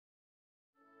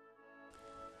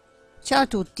Ciao a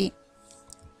tutti,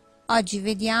 oggi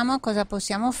vediamo cosa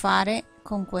possiamo fare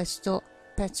con questo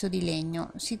pezzo di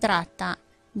legno. Si tratta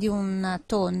di un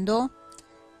tondo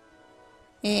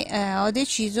e ho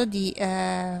deciso di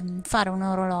fare un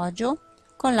orologio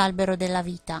con l'albero della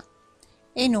vita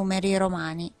e i numeri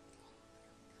romani.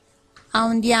 Ha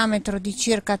un diametro di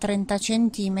circa 30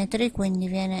 cm, quindi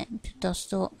viene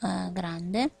piuttosto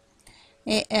grande,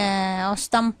 e ho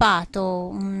stampato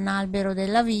un albero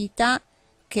della vita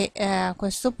che a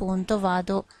questo punto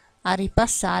vado a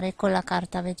ripassare con la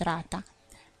carta vetrata.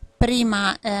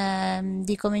 Prima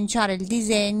di cominciare il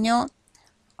disegno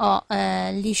ho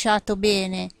lisciato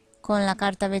bene con la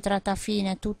carta vetrata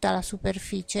fine tutta la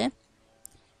superficie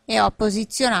e ho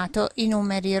posizionato i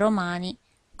numeri romani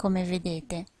come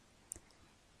vedete.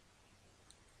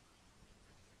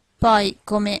 Poi,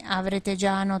 come avrete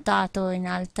già notato in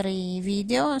altri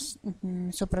video,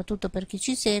 soprattutto per chi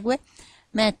ci segue,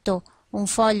 metto un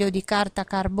foglio di carta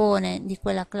carbone di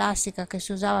quella classica che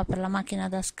si usava per la macchina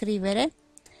da scrivere,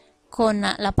 con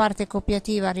la parte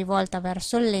copiativa rivolta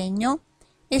verso il legno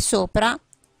e sopra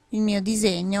il mio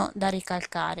disegno da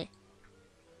ricalcare.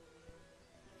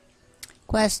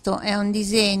 Questo è un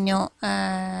disegno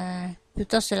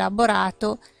piuttosto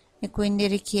elaborato e quindi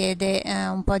richiede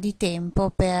un po' di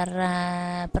tempo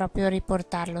per proprio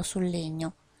riportarlo sul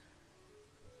legno.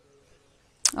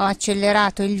 Ho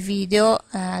accelerato il video,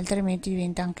 altrimenti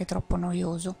diventa anche troppo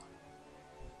noioso.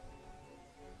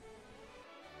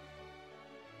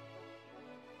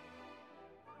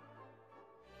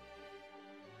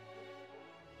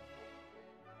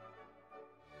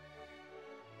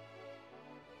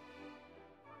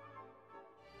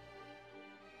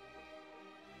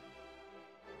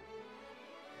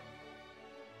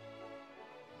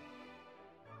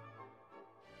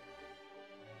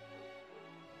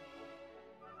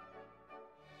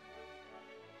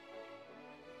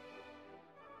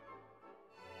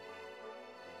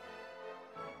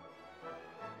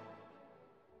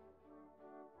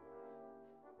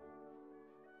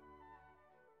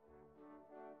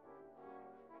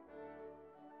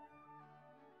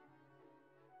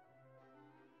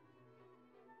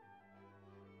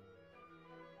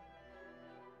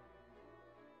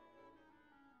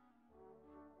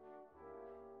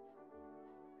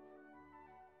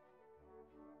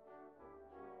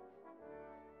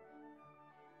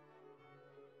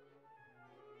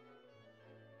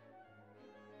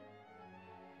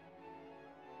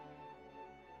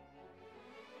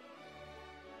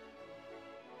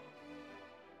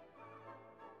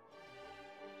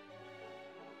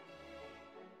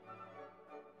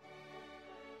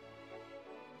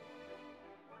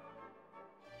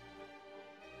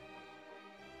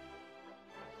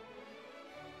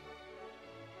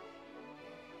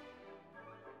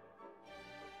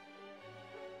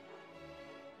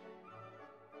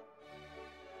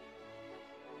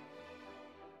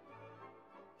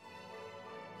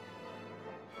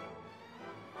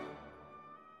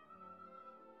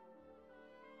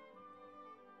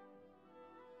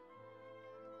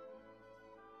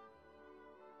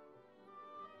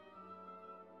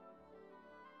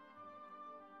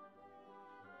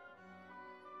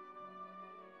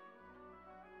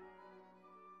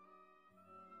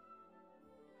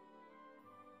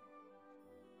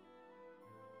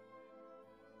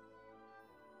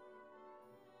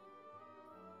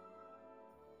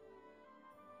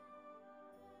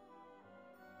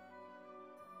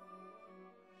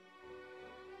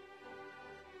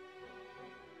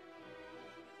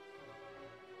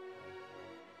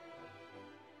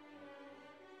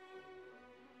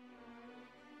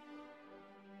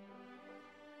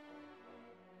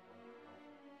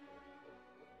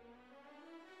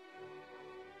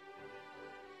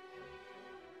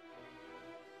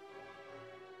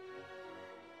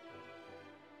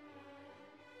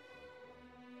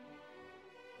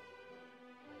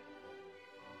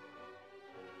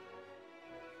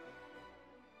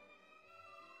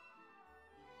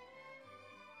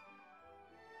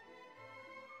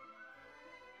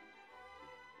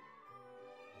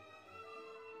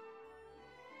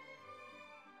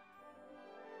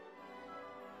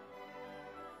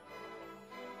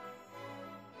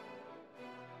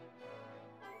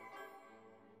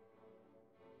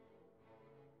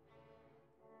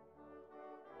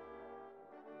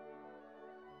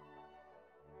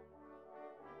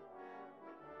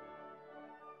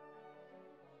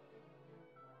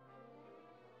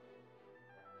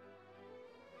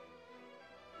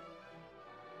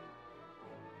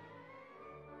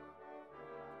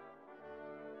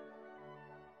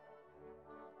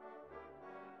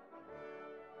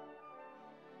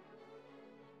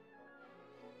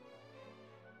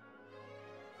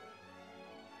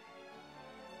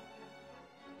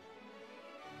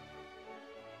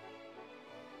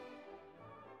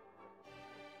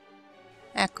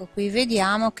 Ecco, qui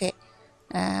vediamo che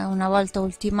una volta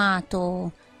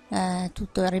ultimato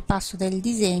tutto il ripasso del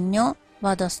disegno,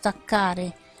 vado a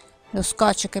staccare lo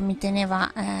scotch che mi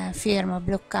teneva fermo,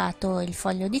 bloccato il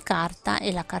foglio di carta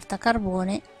e la carta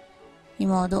carbone, in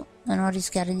modo da non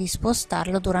rischiare di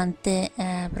spostarlo durante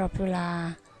proprio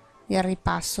il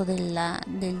ripasso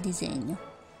del disegno.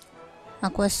 A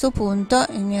questo punto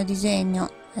il mio disegno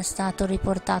è stato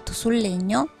riportato sul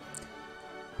legno.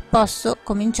 Posso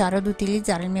cominciare ad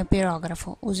utilizzare il mio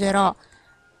pirografo. Userò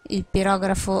il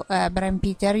pirografo Brand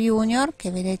Peter Junior, che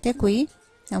vedete qui.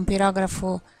 È un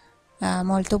pirografo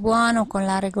molto buono, con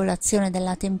la regolazione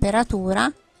della temperatura.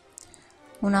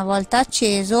 Una volta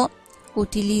acceso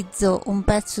utilizzo un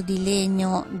pezzo di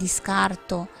legno di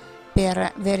scarto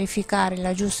per verificare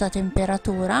la giusta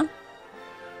temperatura.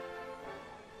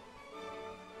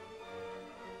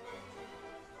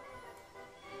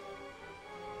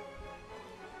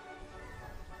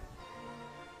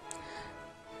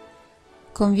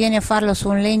 Conviene farlo su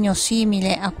un legno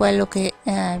simile a quello che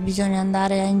bisogna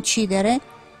andare a incidere,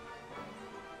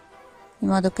 in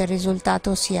modo che il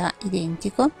risultato sia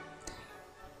identico.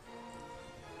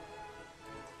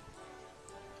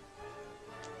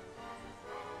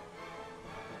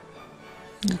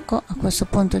 Ecco, a questo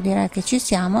punto direi che ci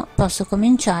siamo, posso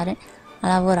cominciare a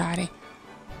lavorare.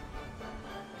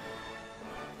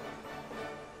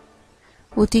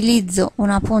 Utilizzo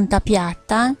una punta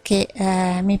piatta che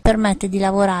mi permette di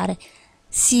lavorare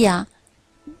sia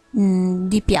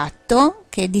di piatto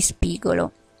che di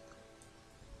spigolo.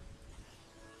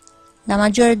 La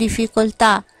maggiore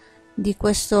difficoltà di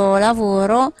questo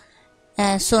lavoro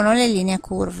sono le linee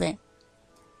curve.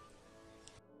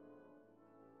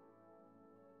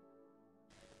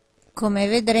 Come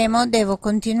vedremo, devo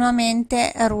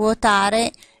continuamente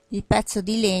ruotare il pezzo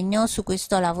di legno su cui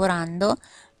sto lavorando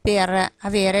per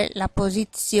avere la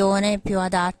posizione più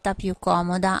adatta, più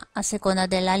comoda a seconda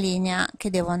della linea che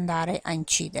devo andare a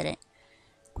incidere.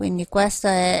 Quindi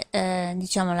questa è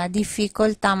diciamo la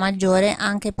difficoltà maggiore,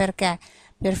 anche perché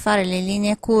per fare le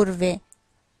linee curve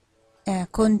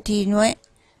continue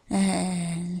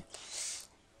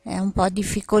è un po'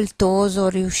 difficoltoso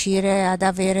riuscire ad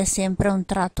avere sempre un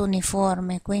tratto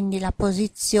uniforme, quindi la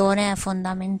posizione è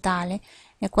fondamentale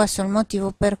e questo è il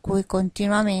motivo per cui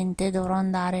continuamente dovrò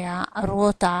andare a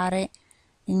ruotare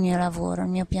il mio lavoro, il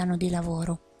mio piano di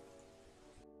lavoro.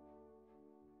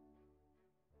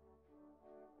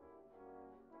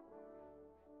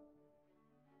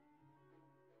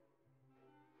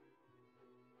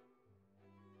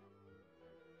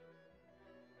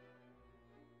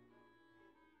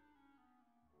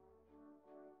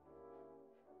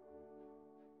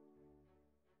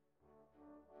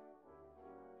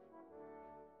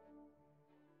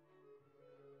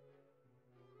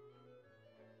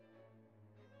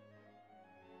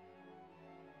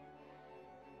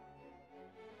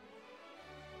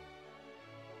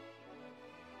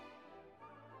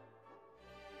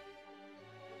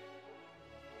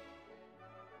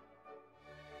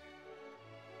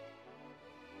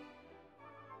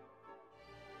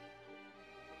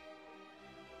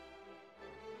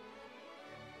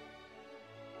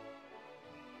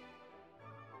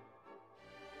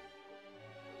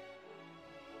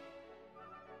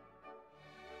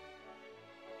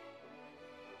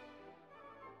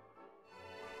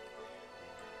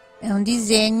 È un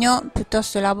disegno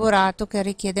piuttosto elaborato che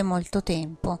richiede molto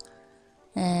tempo.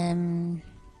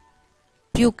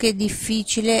 Più che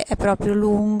difficile, è proprio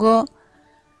lungo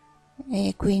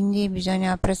e quindi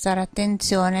bisogna prestare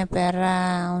attenzione per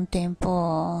un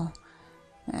tempo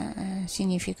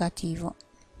significativo.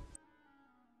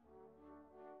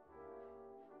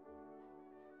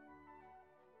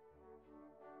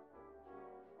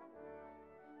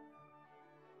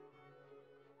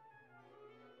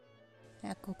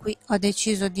 Ecco, qui ho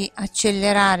deciso di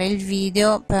accelerare il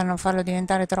video per non farlo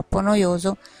diventare troppo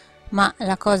noioso, ma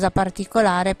la cosa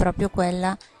particolare è proprio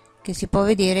quella che si può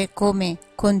vedere come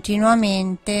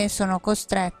continuamente sono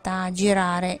costretta a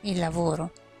girare il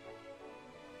lavoro.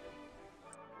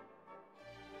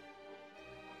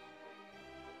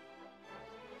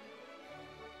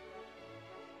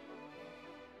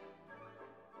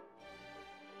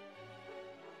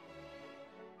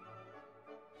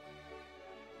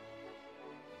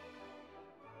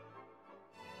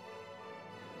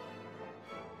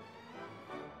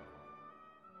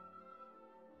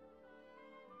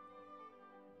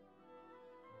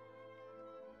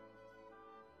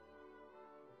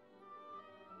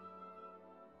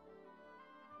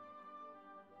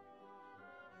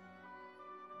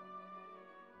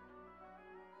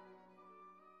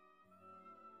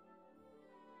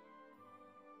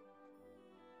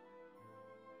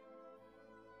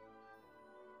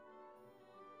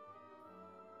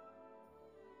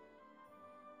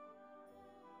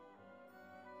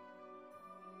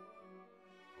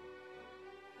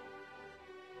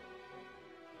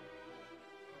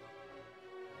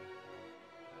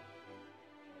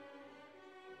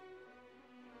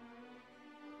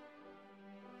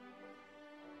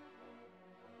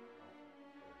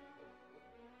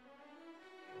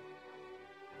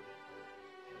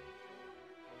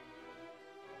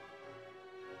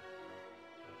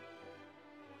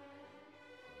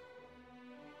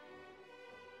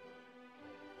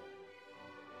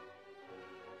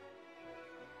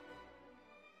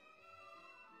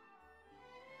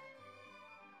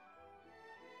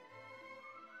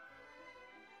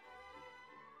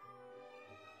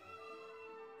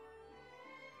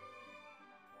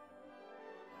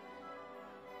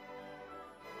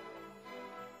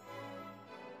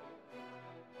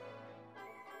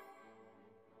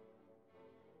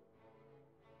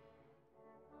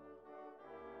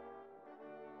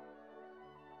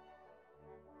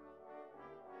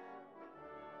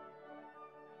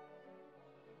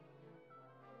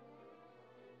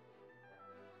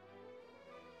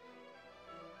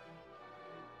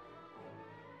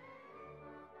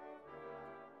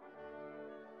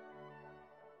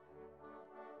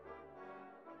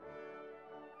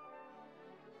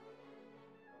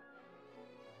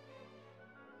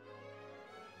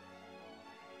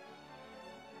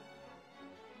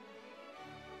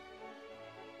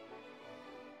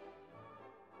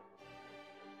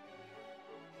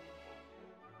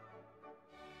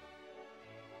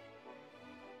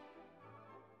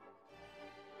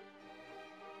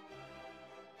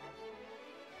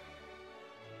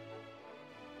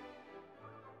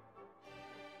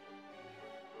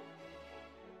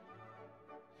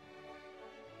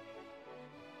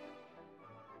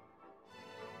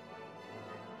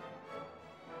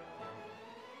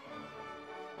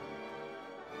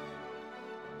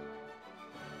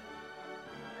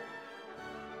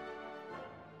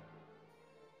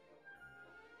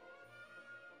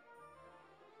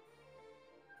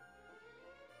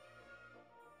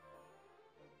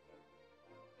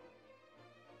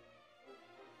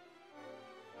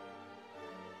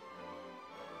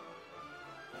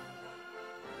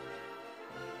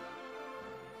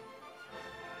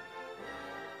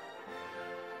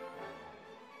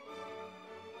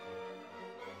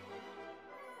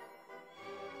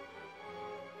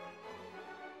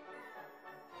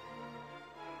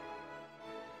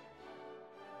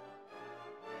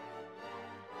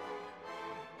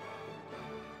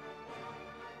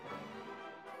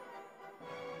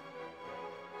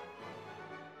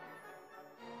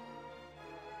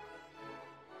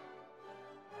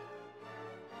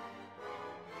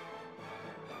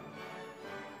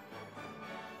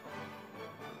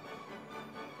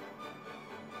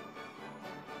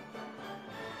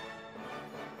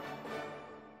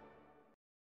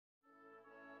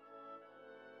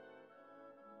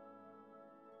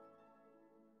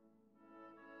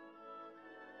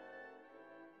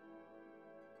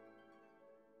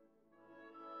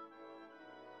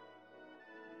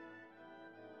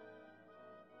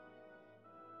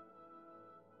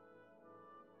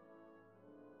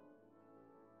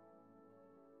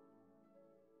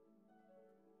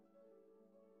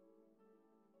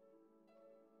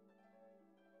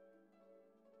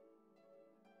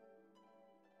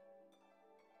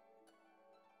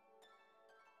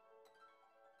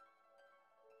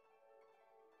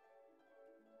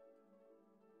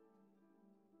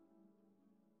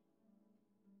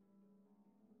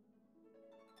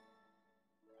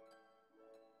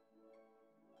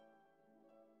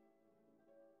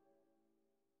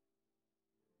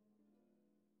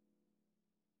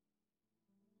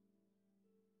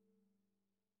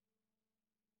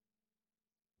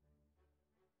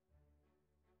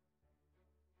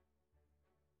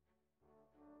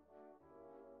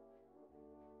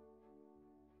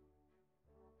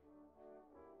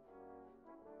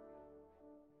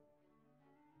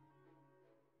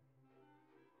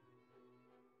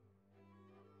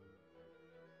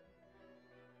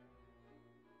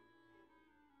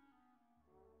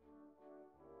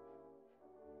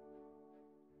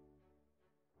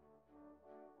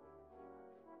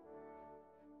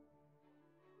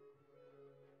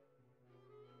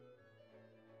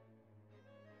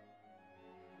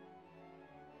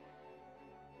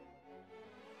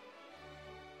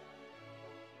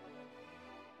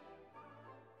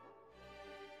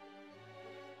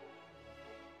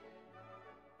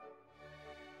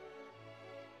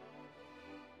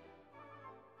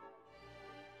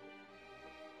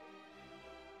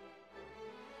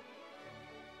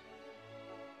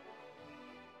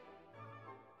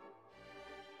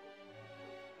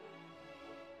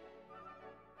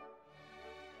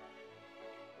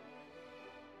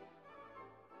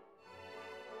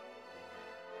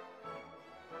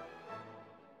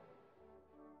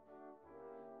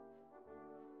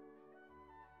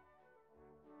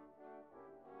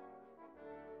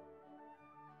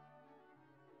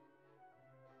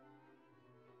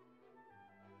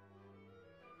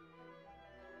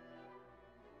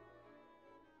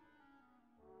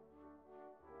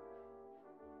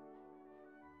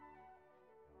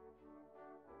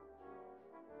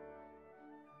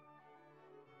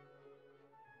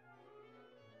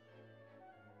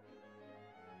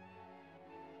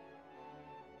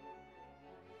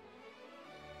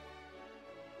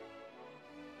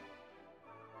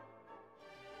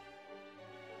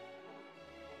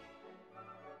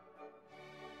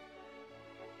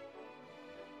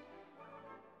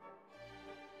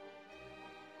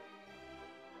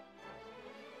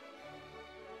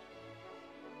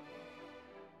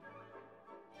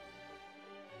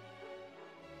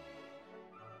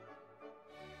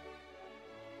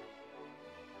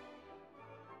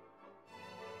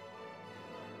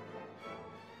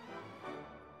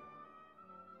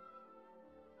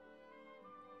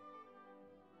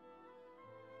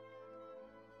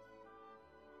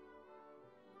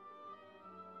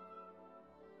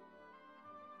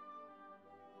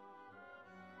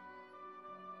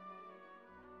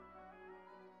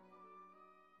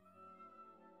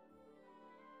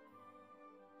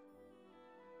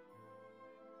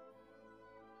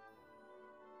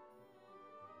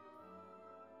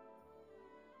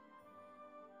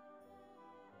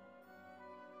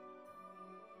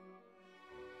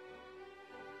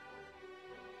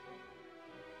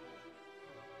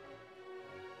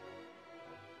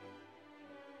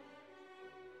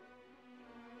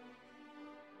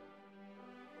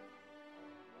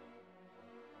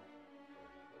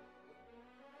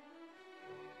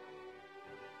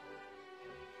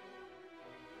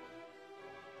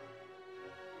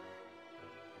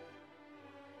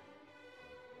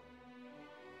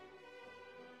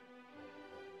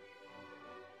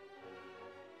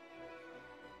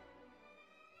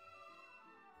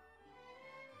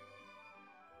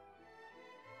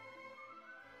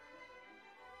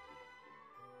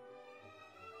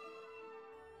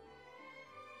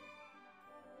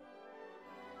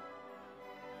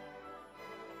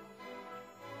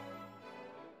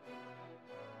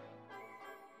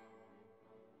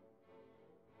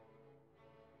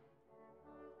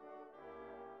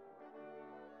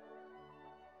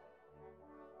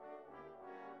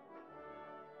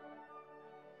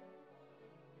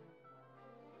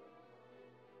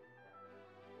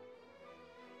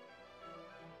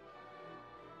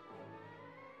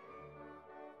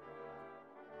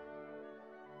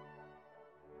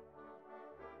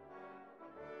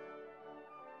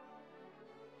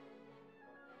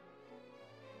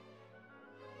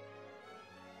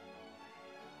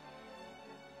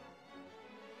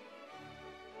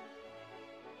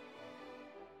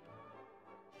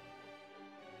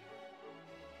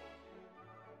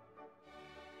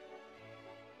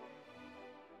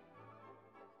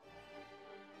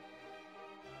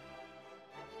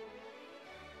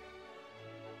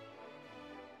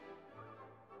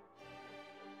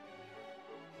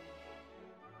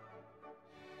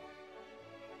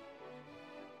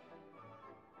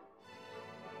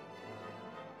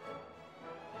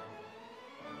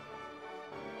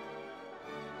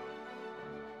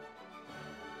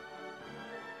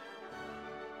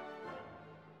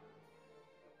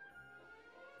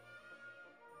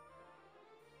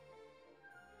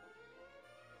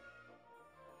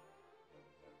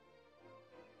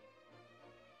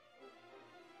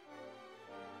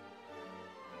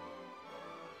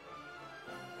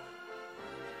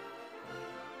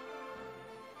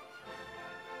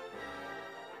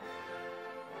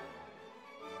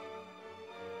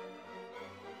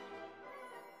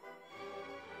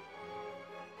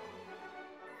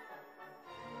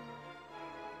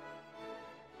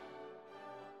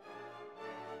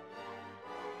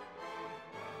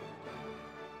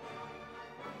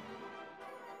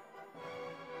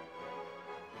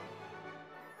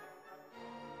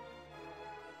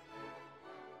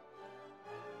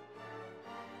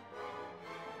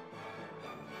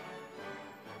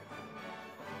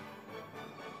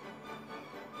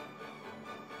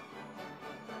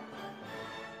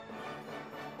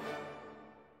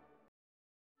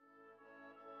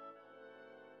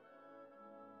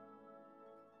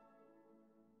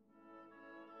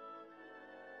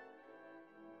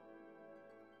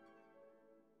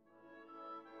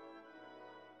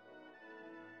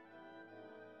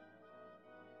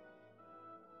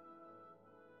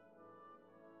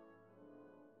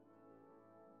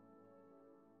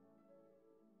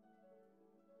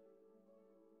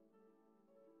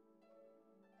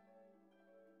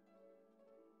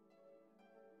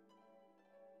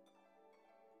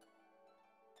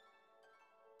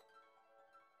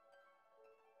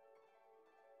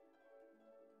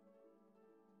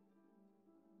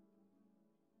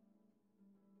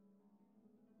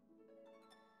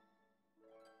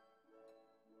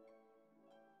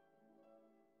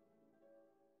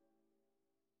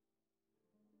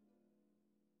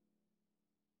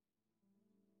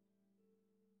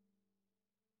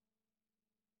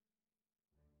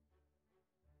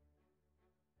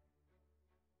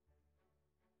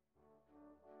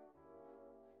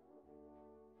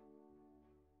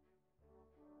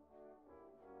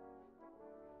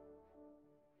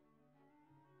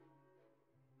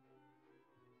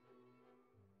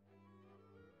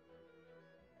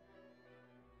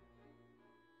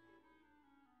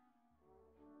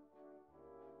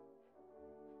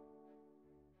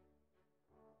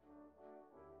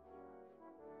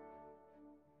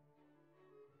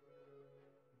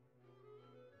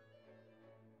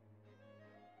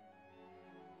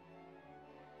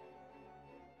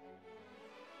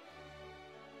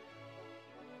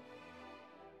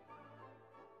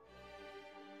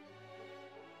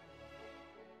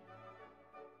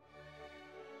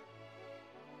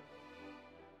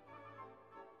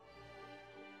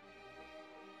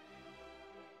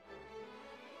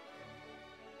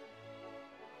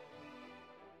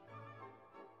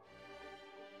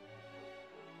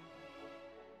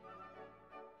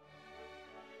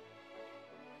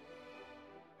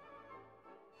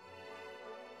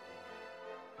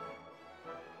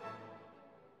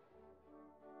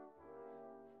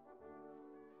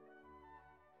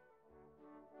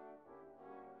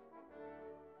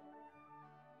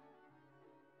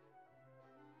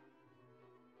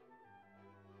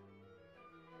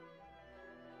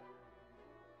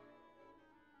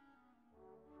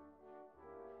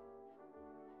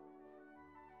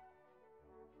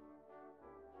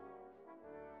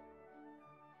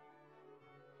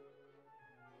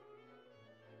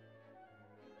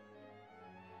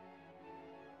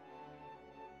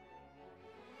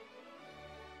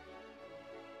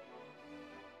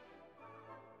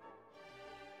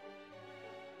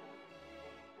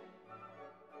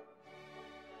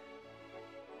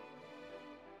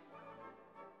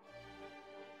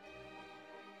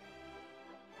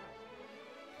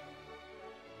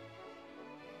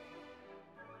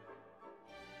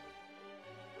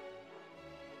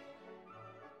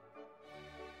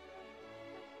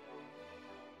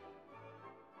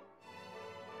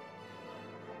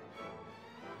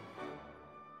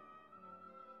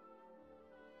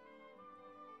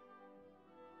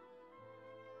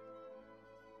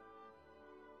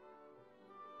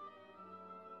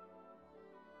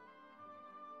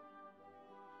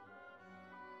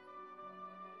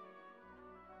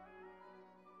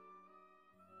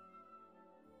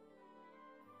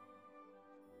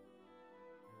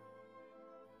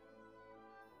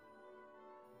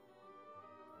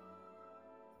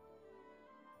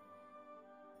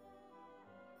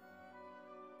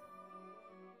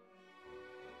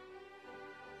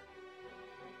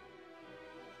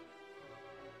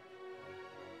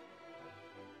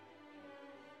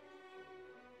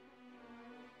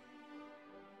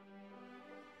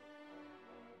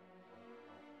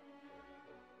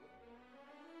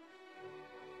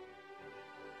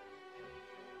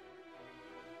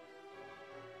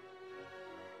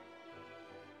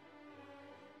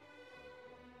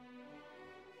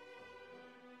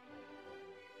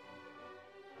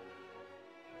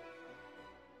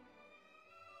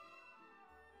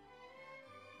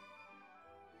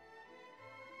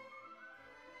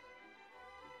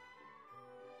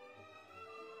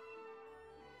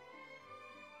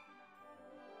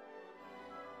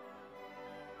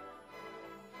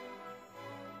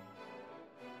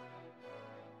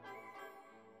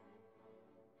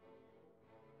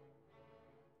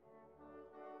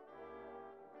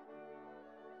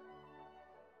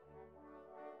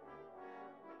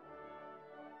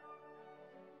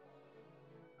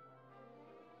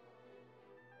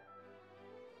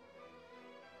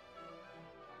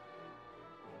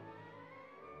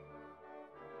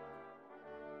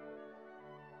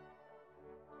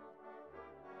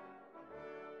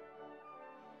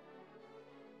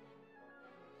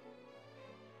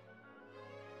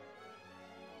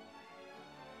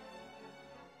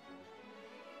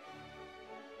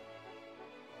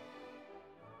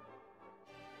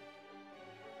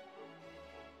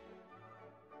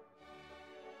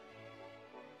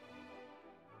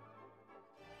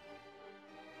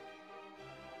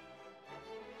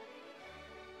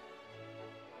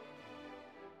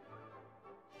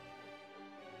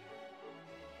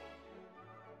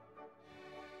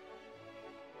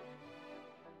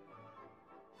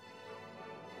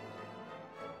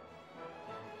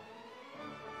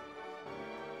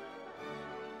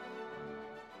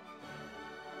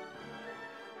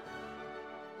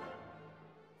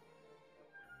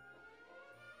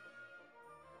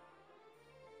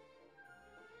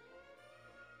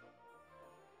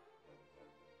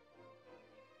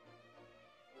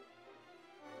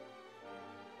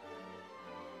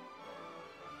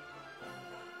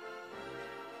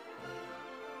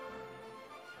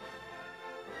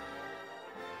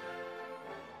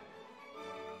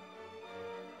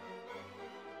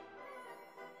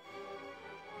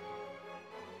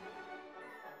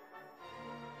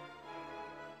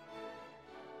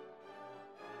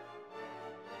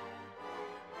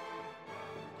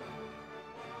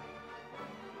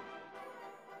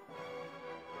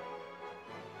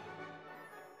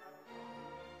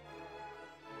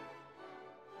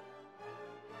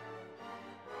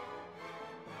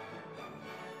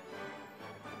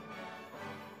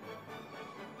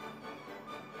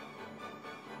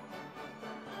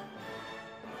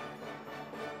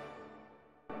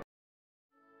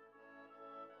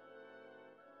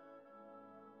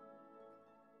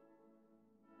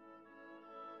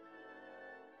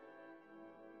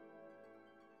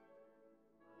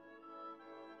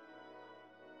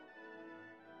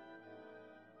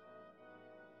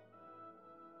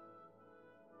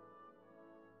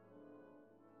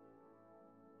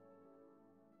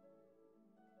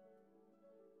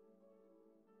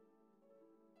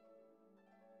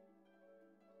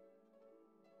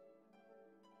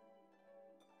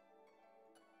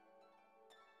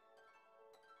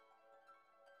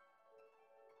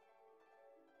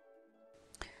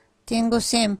 tengo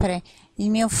sempre il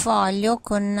mio foglio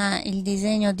con il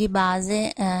disegno di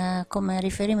base come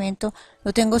riferimento,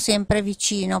 lo tengo sempre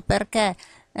vicino, perché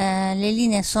le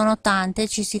linee sono tante,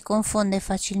 ci si confonde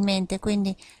facilmente,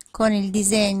 quindi con il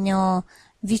disegno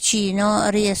vicino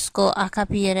riesco a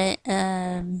capire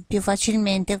più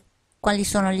facilmente quali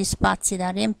sono gli spazi da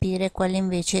riempire e quelli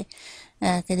invece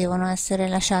che devono essere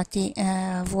lasciati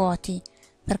vuoti,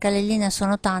 perché le linee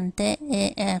sono tante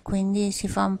e quindi si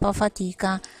fa un po'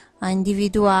 fatica a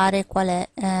individuare qual è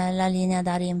la linea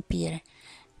da riempire.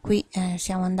 Qui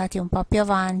siamo andati un po' più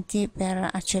avanti per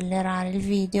accelerare il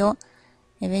video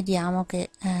e vediamo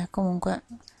che comunque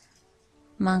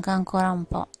manca ancora un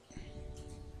po'.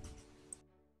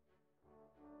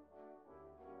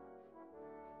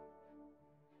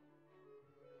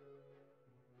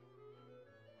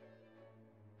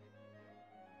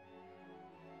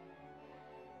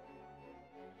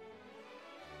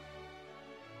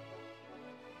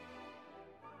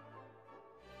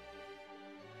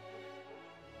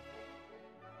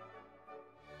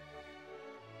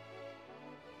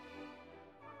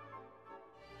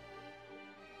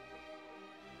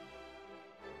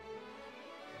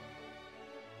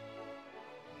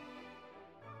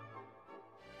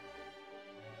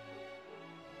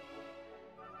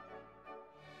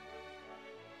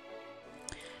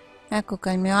 Ecco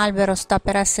che il mio albero sta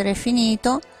per essere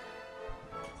finito.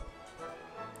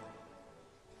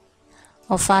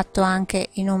 Ho fatto anche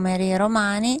i numeri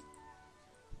romani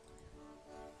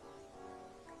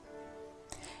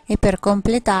e per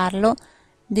completarlo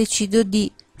decido di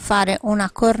fare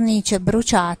una cornice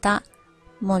bruciata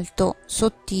molto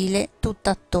sottile tutta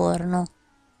attorno.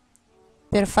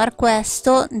 Per far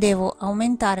questo devo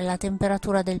aumentare la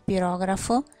temperatura del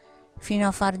pirografo fino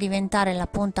a far diventare la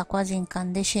punta quasi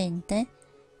incandescente,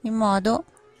 in modo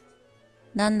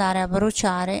da andare a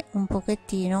bruciare un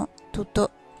pochettino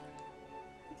tutto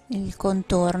il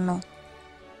contorno,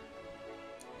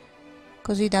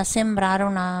 così da sembrare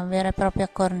una vera e propria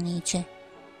cornice.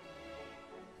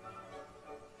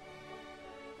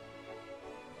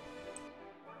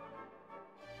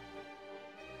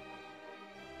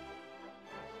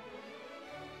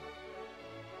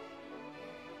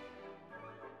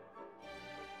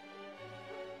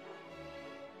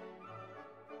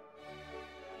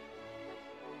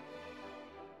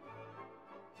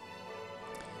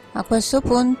 A questo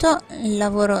punto il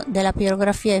lavoro della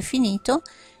pirografia è finito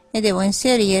e devo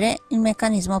inserire il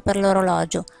meccanismo per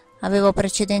l'orologio. Avevo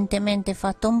precedentemente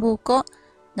fatto un buco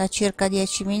da circa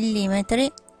 10 mm,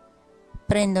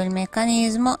 prendo il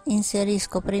meccanismo,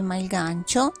 inserisco prima il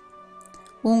gancio,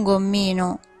 un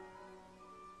gommino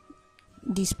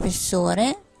di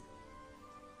spessore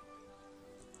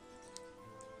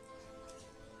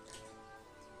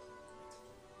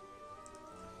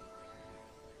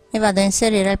e vado a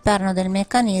inserire il perno del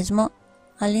meccanismo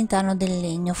all'interno del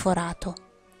legno forato.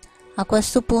 A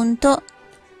questo punto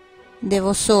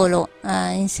devo solo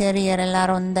inserire la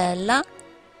rondella,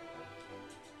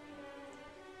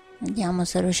 vediamo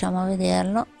se riusciamo a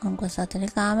vederlo con questa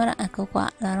telecamera, ecco qua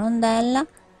la rondella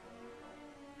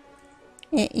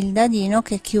e il dadino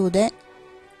che chiude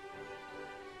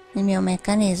il mio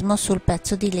meccanismo sul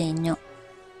pezzo di legno.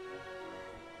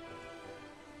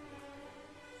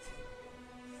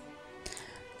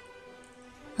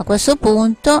 A questo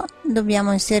punto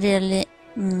dobbiamo inserire le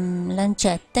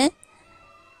lancette.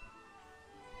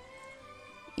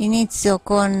 Inizio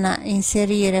con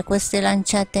inserire queste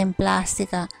lancette in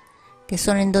plastica che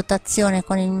sono in dotazione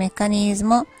con il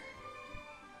meccanismo.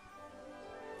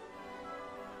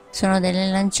 Sono delle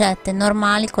lancette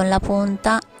normali con la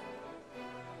punta,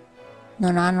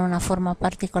 non hanno una forma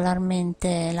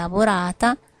particolarmente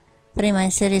elaborata. Prima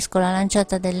inserisco la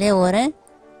lancetta delle ore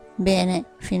bene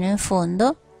fino in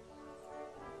fondo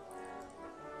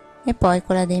e poi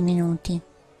quella dei minuti.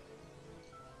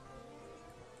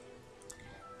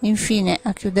 Infine,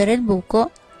 a chiudere il buco,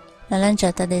 la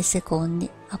lancetta dei secondi.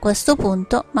 A questo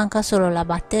punto manca solo la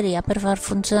batteria per far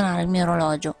funzionare il mio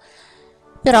orologio,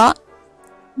 però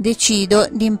decido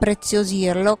di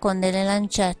impreziosirlo con delle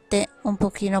lancette un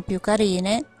pochino più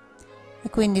carine e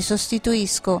quindi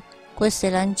sostituisco queste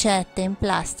lancette in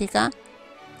plastica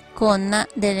con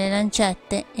delle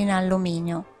lancette in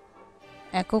alluminio.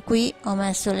 Ecco, qui ho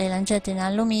messo le lancette in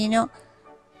alluminio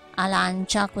a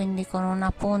lancia, quindi con una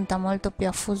punta molto più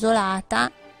affusolata.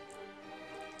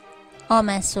 Ho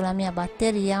messo la mia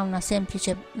batteria, una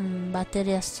semplice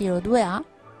batteria stilo 2A.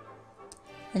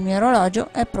 Il mio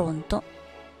orologio è pronto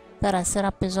per essere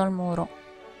appeso al muro.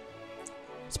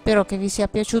 Spero che vi sia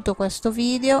piaciuto questo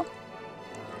video.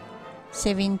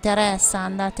 Se vi interessa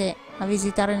andate a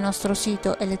visitare il nostro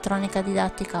sito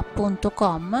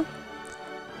elettronicadidattica.com.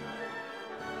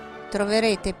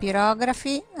 Troverete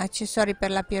pirografi, accessori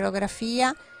per la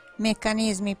pirografia,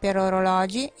 meccanismi per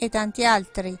orologi e tanti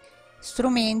altri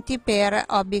strumenti per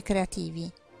hobby creativi.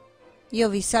 Io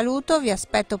vi saluto, vi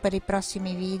aspetto per i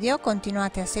prossimi video,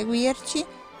 continuate a seguirci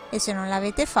e se non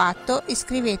l'avete fatto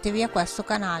iscrivetevi a questo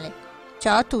canale.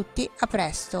 Ciao a tutti, a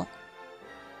presto!